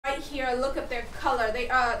here, look at their color. They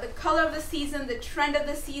are the color of the season, the trend of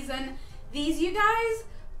the season. These, you guys,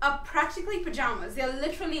 are practically pajamas. They're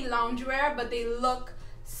literally loungewear, but they look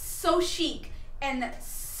so chic and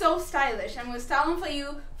so stylish. I'm gonna style them for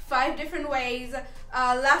you 5 different ways.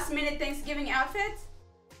 Last minute Thanksgiving outfits.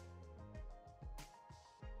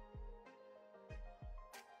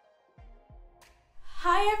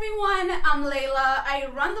 Hi everyone, I'm Leila. I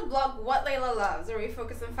run the blog What Leila Loves, where we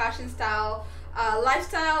focus on fashion, style,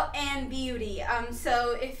 lifestyle, and beauty.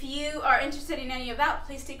 So if you are interested in any of that,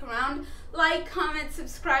 please stick around. Like, comment,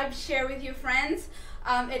 subscribe, share with your friends.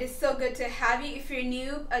 It is so good to have you. If you're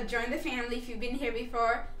new, join the family. If you've been here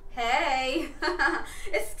before, hey!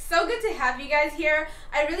 It's so good to have you guys here.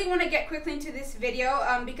 I really want to get quickly into this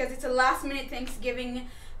video because it's a last minute Thanksgiving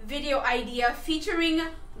video idea featuring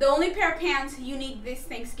the only pair of pants you need this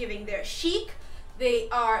Thanksgiving. They're chic, they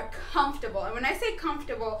are comfortable, and when I say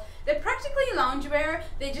comfortable, they're practically loungewear.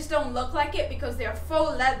 They just don't look like it because they're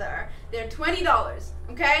faux leather. They're $20,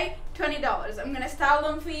 okay? $20. I'm gonna style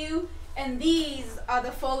them for you, and these are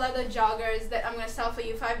the faux leather joggers that I'm gonna style for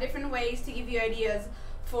you 5 different ways to give you ideas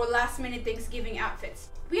for last minute Thanksgiving outfits.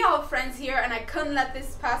 We all have friends here, and I couldn't let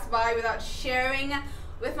this pass by without sharing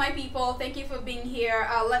with my people. Thank you for being here.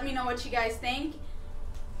 Let me know what you guys think.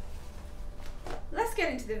 Let's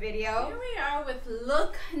get into the video. Here we are with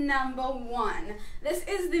look number 1. This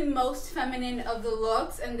is the most feminine of the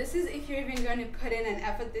looks, and this is if you're even going to put in an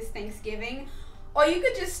effort this Thanksgiving. Or you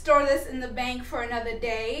could just store this in the bank for another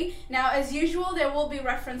day. Now, as usual, there will be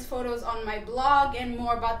reference photos on my blog and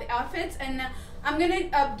more about the outfits, and I'm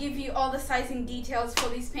gonna give you all the sizing details for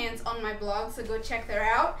these pants on my blog, so go check that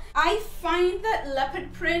out. I find that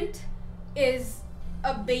leopard print is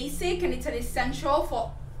a basic and it's an essential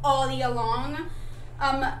for all year long.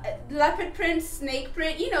 Leopard print, snake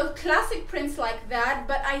print, you know, classic prints like that,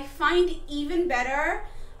 but I find even better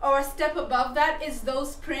or a step above that is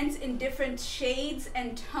those prints in different shades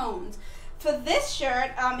and tones. For this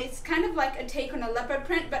shirt, it's kind of like a take on a leopard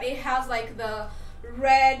print, but it has like the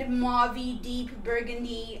red, mauvey, deep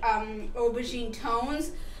burgundy, aubergine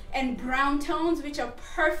tones and brown tones, which are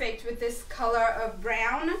perfect with this color of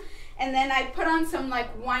brown. And then I put on some like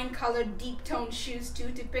wine colored deep tone shoes too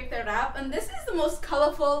to pick that up. And this is the most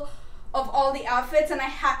colorful of all the outfits, and I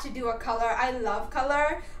had to do a color. I love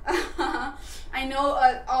color. I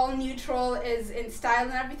know all neutral is in style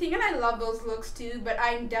and everything, and I love those looks too, but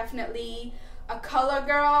I'm definitely a color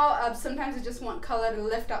girl. Sometimes I just want color to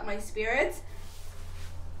lift up my spirits.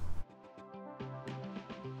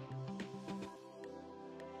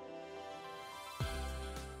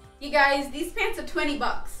 You guys, these pants are 20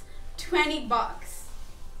 bucks. 20 bucks.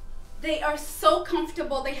 They are so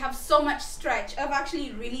comfortable. They have so much stretch. I've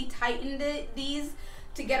actually really tightened these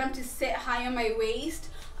to get them to sit high on my waist.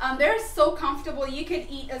 They're so comfortable. You can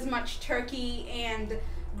eat as much turkey and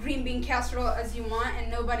green bean casserole as you want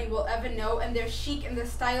and nobody will ever know. And they're chic and they're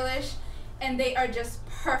stylish and they are just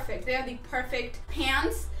perfect. They are the perfect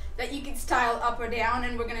pants that you can style up or down,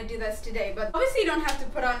 and we're gonna do this today. But obviously you don't have to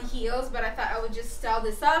put on heels, but I thought I would just style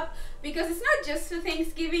this up because it's not just for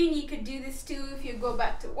Thanksgiving. You could do this too if you go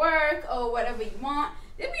back to work or whatever you want.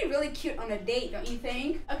 It'd be really cute on a date, don't you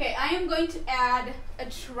think? Okay, I am going to add a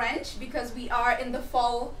trench because we are in the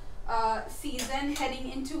fall season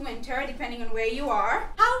heading into winter, depending on where you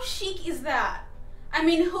are. How chic is that? I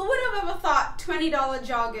mean, who would have ever thought $20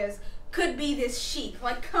 joggers could be this chic?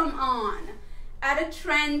 Like, come on. Add a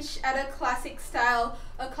trench, add a classic style,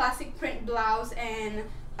 a classic print blouse, and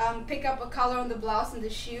pick up a color on the blouse and the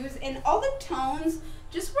shoes. And all the tones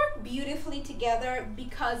just work beautifully together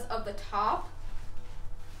because of the top.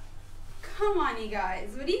 Come on, you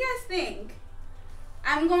guys. What do you guys think?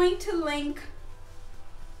 I'm going to link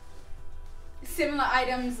similar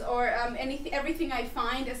items or everything I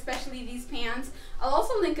find, especially these pants. I'll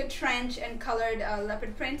also link a trench and colored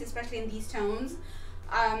leopard print, especially in these tones.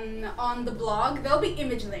 On the blog. There'll be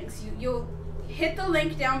image links. You'll hit the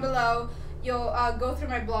link down below, you'll go through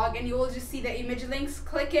my blog and you will just see the image links.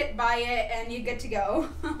 Click it, buy it, and you're good to go.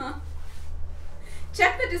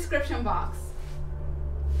 Check the description box.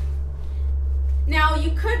 Now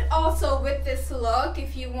you could also, with this look,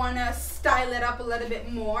 if you want to style it up a little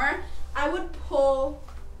bit more, I would pull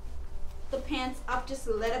the pants up just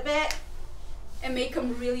a little bit and make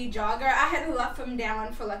them really jogger. I had left them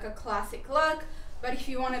down for like a classic look. But if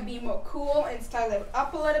you want to be more cool and style it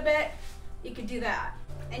up a little bit, you could do that.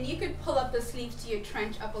 And you could pull up the sleeves to your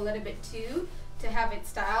trench up a little bit too to have it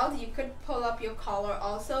styled. You could pull up your collar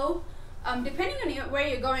also, depending on where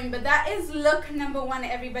you're going. But that is look number 1,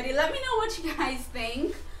 everybody. Let me know what you guys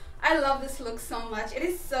think. I love this look so much. It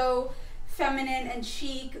is so feminine and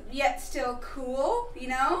chic, yet still cool, you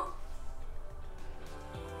know?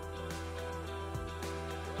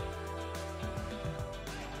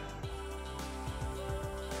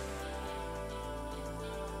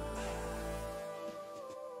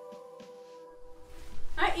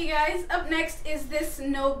 Alright you guys, up next is this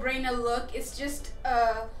no-brainer look. It's just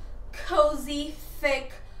a cozy,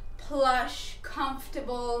 thick, plush,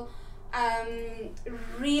 comfortable,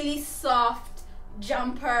 really soft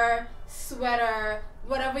jumper, sweater,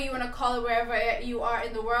 whatever you want to call it, wherever you are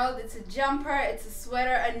in the world. It's a jumper, it's a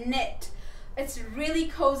sweater, a knit. It's really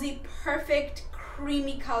cozy, perfect,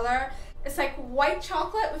 creamy color. It's like white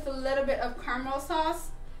chocolate with a little bit of caramel sauce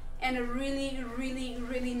and a really, really,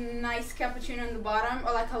 really nice cappuccino on the bottom,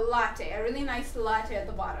 or like a latte, a really nice latte at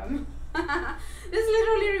the bottom. This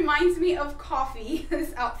literally reminds me of coffee,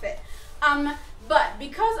 this outfit. But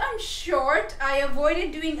because I'm short, I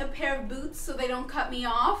avoided doing a pair of boots so they don't cut me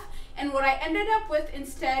off. And what I ended up with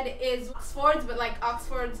instead is Oxfords, but like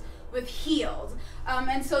Oxfords with heels.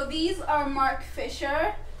 And so these are Mark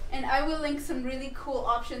Fisher, and I will link some really cool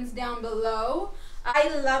options down below.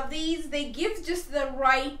 I love these. They give just the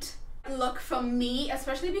right look for me,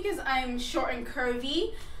 especially because I'm short and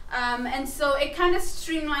curvy. And so it kind of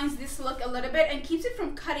streamlines this look a little bit and keeps it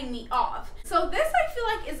from cutting me off. So this I feel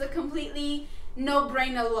like is a completely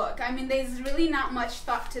no-brainer look. I mean, there's really not much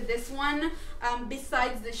thought to this one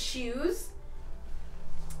besides the shoes.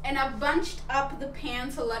 And I've bunched up the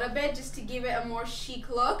pants a little bit just to give it a more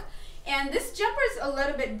chic look. And this jumper is a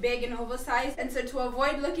little bit big and oversized, and so to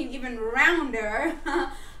avoid looking even rounder,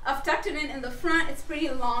 I've tucked it in the front. It's pretty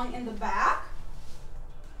long in the back.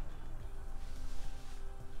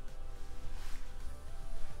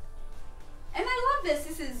 And I love this.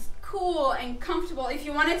 This is cool and comfortable. If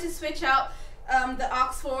you wanted to switch out the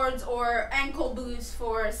Oxfords or ankle boots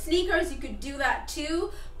for sneakers, you could do that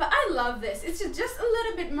too. But I love this. It's just a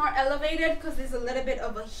little bit more elevated because there's a little bit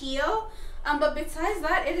of a heel. But besides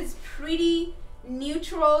that, it is pretty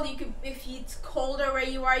neutral. You could, if it's colder where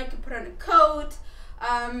you are, you could put on a coat. Yeah,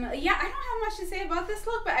 I don't have much to say about this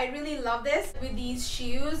look, but I really love this with these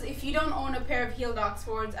shoes. If you don't own a pair of heeled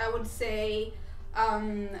Oxfords, I would say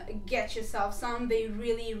get yourself some. They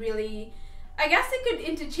really, really, I guess they could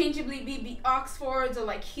interchangeably be Oxfords or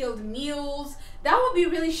like heeled mules. That would be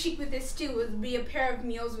really chic with this too. Would be a pair of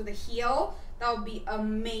mules with a heel. That would be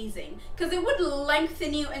amazing because it would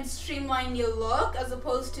lengthen you and streamline your look as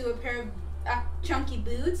opposed to a pair of chunky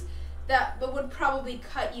boots that would probably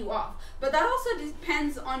cut you off. But that also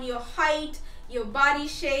depends on your height, your body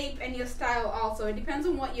shape, and your style also. It depends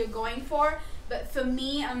on what you're going for. But for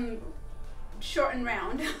me, I'm short and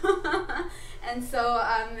round. And so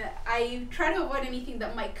I try to avoid anything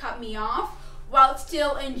that might cut me off while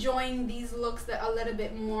still enjoying these looks that are a little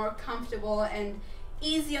bit more comfortable and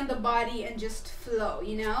easy on the body and just flow,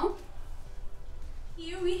 you know?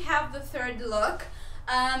 Here we have the third look,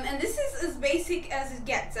 and this is as basic as it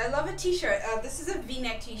gets. I love a t-shirt. This is a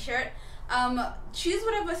v-neck t-shirt. Choose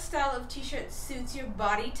whatever style of t-shirt suits your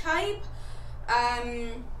body type.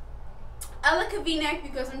 I like a v-neck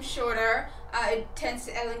because I'm shorter. It tends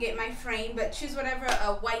to elongate my frame, but choose whatever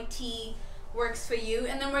white tee works for you.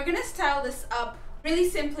 And then we're gonna style this up really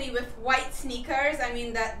simply with white sneakers. I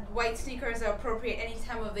mean that white sneakers are appropriate any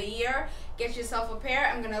time of the year. Get yourself a pair.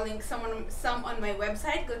 I'm gonna link some on my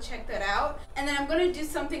website. Go check that out. And then I'm gonna do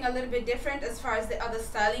something a little bit different as far as the other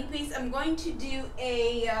styling piece. I'm going to do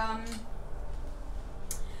a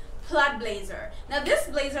plaid blazer. Now this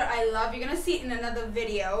blazer I love. You're gonna see it in another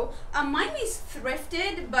video. Mine is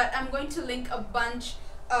thrifted, but I'm going to link a bunch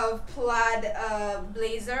of plaid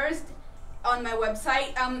blazers on my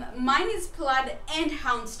website. Mine is plaid and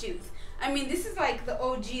houndstooth. I mean, this is like the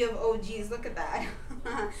OG of OGs. Look at that.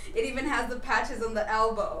 It even has the patches on the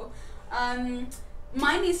elbow.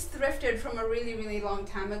 Mine is thrifted from a really, really long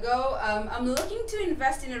time ago. I'm looking to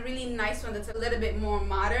invest in a really nice one that's a little bit more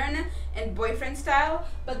modern and boyfriend style,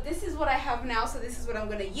 but this is what I have now, so this is what I'm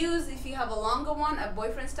gonna use. If you have a longer one, a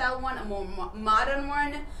boyfriend style one, a more modern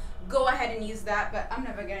one, go ahead and use that, but I'm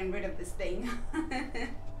never getting rid of this thing.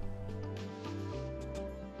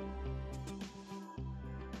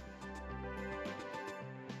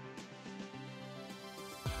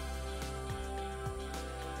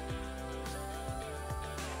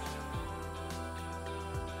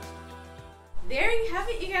 There you have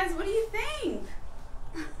it, you guys. What do you think?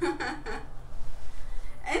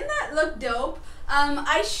 Isn't that look dope?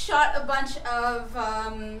 I shot a bunch of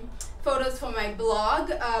photos for my blog.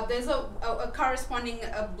 There's a corresponding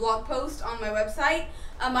blog post on my website.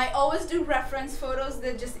 I always do reference photos.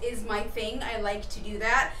 That just is my thing. I like to do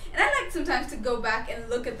that, and I like sometimes to go back and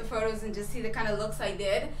look at the photos and just see the kind of looks I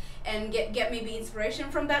did and get maybe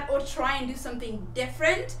inspiration from that, or try and do something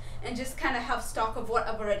different and just kind of have stock of what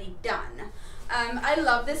I've already done. I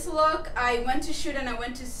love this look. I went to shoot and I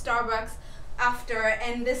went to Starbucks after,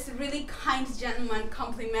 and this really kind gentleman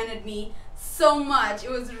complimented me so much.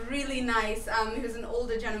 It was really nice. He was an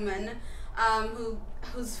older gentleman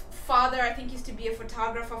whose father, I think, used to be a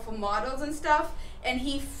photographer for models and stuff, and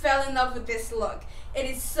he fell in love with this look. It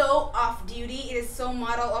is so off-duty, it is so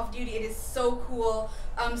model off-duty, it is so cool,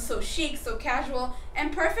 so chic, so casual,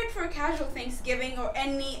 and perfect for a casual Thanksgiving or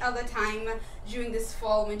any other time during this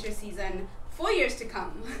fall winter season for years to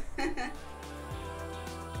come.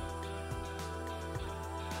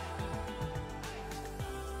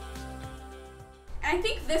 I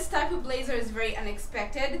think this type of blazer is very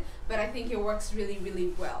unexpected, but I think it works really,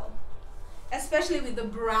 really well. Especially with the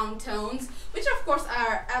brown tones, which of course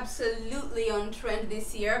are absolutely on trend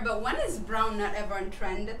this year, but when is brown not ever on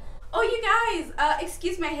trend? Oh, you guys,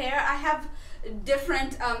 excuse my hair. I have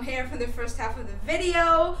different hair from the first half of the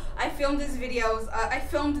video. I filmed these videos, I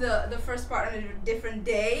filmed the first part on a different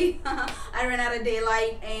day. I ran out of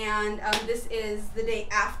daylight, and this is the day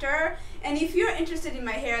after. And if you're interested in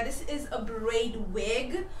my hair, this is a braid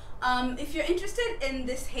wig. If you're interested in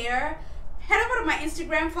this hair, head over to my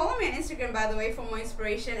Instagram. Follow me on Instagram, by the way, for more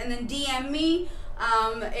inspiration, and then DM me.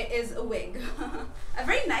 It is a wig. A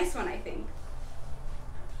very nice one, I think.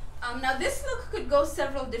 Now this look could go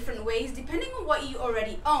several different ways depending on what you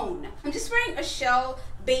already own. I'm just wearing a shell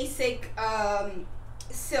basic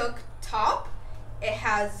silk top. It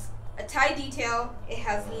has a tie detail, it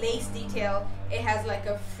has lace detail, it has like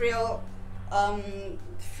a frill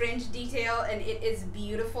fringe detail, and it is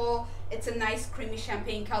beautiful. It's a nice creamy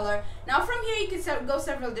champagne color. Now from here you could go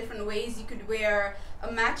several different ways. You could wear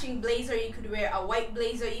a matching blazer, you could wear a white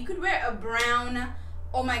blazer, you could wear a brown,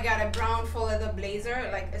 oh my god, a brown faux leather blazer,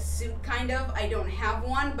 like a suit kind of. I don't have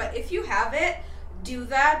one, but if you have it, do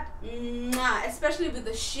that. Mwah, especially with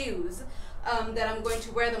the shoes that I'm going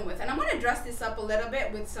to wear them with. And I'm going to dress this up a little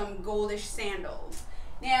bit with some goldish sandals.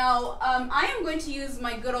 Now, I am going to use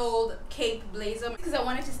my good old cape blazer because I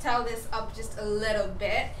wanted to style this up just a little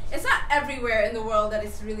bit. It's not everywhere in the world that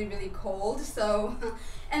it's really, really cold, so...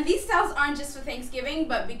 And these styles aren't just for Thanksgiving,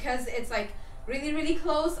 but because it's like really, really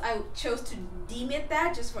close, I chose to deem it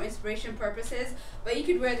that just for inspiration purposes. But you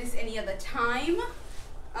could wear this any other time.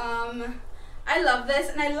 I love this,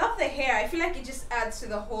 and I love the hair. I feel like it just adds to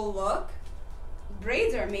the whole look.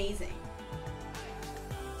 Braids are amazing.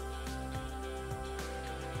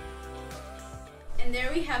 And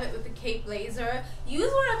there we have it with the cape blazer.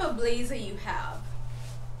 Use whatever blazer you have.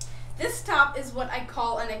 This top is what I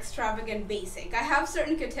call an extravagant basic. I have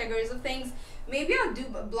certain categories of things. Maybe I'll do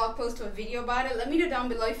a blog post or a video about it. Let me know down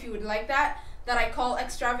below if you would like that I call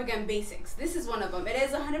extravagant basics. This is one of them. It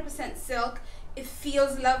is 100% silk. It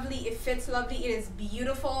feels lovely. It fits lovely. It is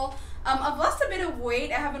beautiful. I've lost a bit of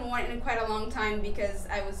weight. I haven't worn it in quite a long time because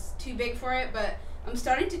I was too big for it, but I'm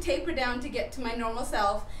starting to taper down to get to my normal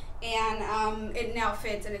self, and it now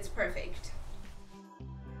fits and it's perfect.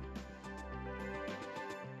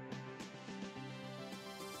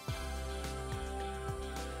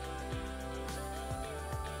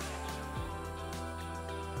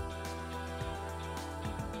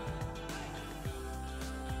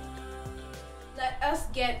 Let us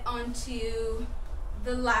get onto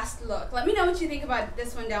the last look. Let me know what you think about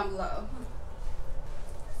this one down below.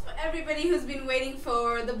 So everybody who's been waiting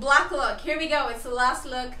for the black look, here we go. It's the last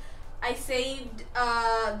look. I saved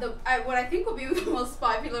what I think will be the most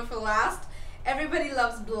popular for last. Everybody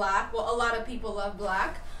loves black. Well, a lot of people love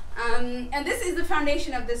black. And this is the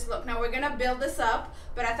foundation of this look. Now we're gonna build this up,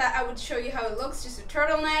 but I thought I would show you how it looks. Just a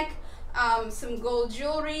turtleneck, some gold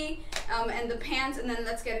jewelry, and the pants, and then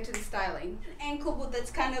let's get into the styling. An ankle boot that's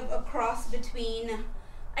kind of a cross between,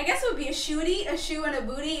 I guess it would be a shoe and a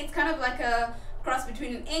booty. It's kind of like a cross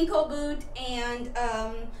between an ankle boot and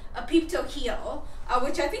a peep-toe heel,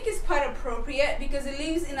 which I think is quite appropriate because it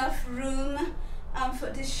leaves enough room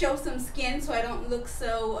to show some skin so I don't look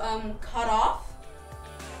so cut off.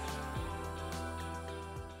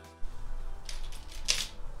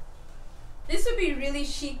 This would be really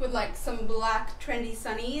chic with like some black trendy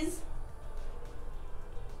sunnies.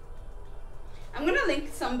 I'm gonna link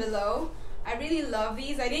some below. I really love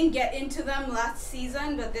these. I didn't get into them last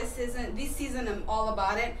season, but this season I'm all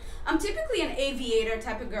about it. I'm typically an aviator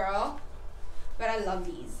type of girl, but I love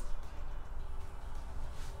these.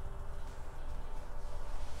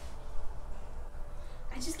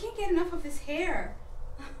 I just can't get enough of this hair.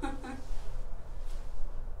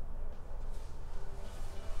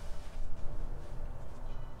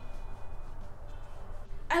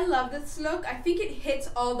 I love this look. I think it hits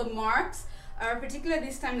all the marks, particularly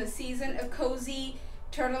this time of the season. A cozy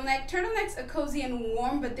turtleneck. Turtlenecks are cozy and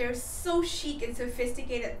warm, but they're so chic and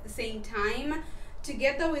sophisticated at the same time.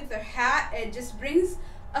 Together with the hat, it just brings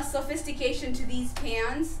a sophistication to these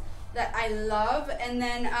pants that I love. And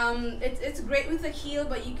then it's great with a heel,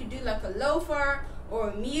 but you could do like a loafer or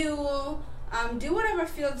a mule. Do whatever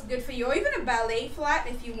feels good for you, or even a ballet flat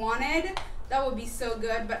if you wanted. That would be so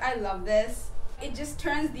good, but I love this. It just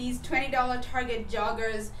turns these $20 Target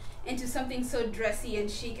joggers into something so dressy and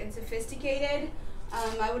chic and sophisticated.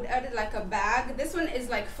 I would add it like a bag. This one is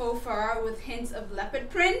like faux fur with hints of leopard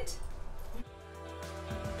print.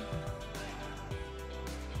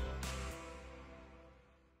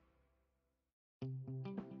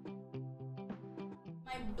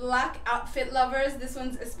 My black outfit lovers, this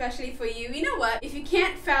one's especially for you. You know what? If you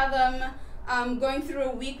can't fathom going through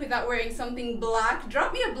a week without wearing something black,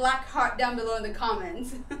 drop me a black heart down below in the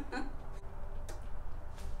comments.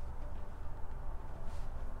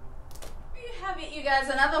 Have it, you guys,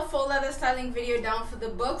 another faux leather styling video down for the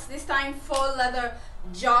books. This time faux leather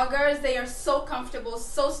joggers. They are so comfortable,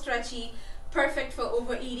 so stretchy, perfect for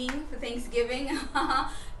overeating for Thanksgiving.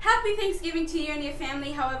 Happy Thanksgiving to you and your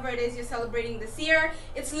family, however it is you're celebrating this year.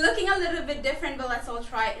 It's looking a little bit different, but let's all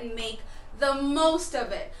try and make the most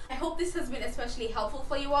of it. I hope this has been especially helpful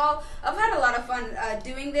for you all. I've had a lot of fun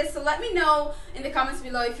doing this, so let me know in the comments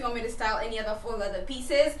below if you want me to style any other faux leather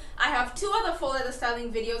pieces. I have 2 other faux leather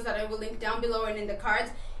styling videos that I will link down below and in the cards,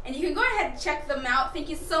 and you can go ahead and check them out. Thank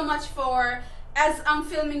you so much for, as I'm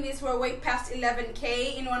filming this, we're way past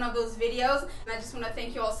 11K in one of those videos, and I just want to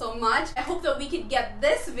thank you all so much. I hope that we could get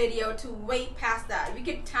this video to way past that. We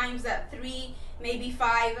could times that 3, maybe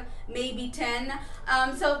 5, maybe 10.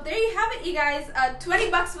 So there you have it, you guys. 20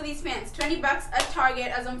 bucks for these pants, 20 bucks at Target.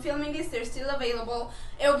 As I'm filming this, they're still available.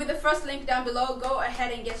 It will be the first link down below. Go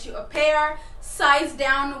ahead and get you a pair. Size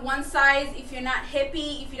down 1 size if you're not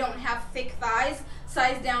hippie, if you don't have thick thighs.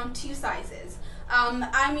 Size down 2 sizes.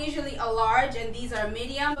 I'm usually a large and these are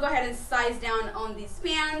medium. Go ahead and size down on these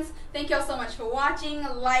pants. Thank you all so much for watching.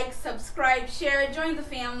 Like, subscribe, share, join the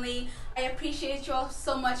family. I appreciate you all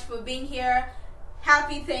so much for being here.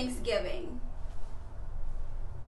 Happy Thanksgiving.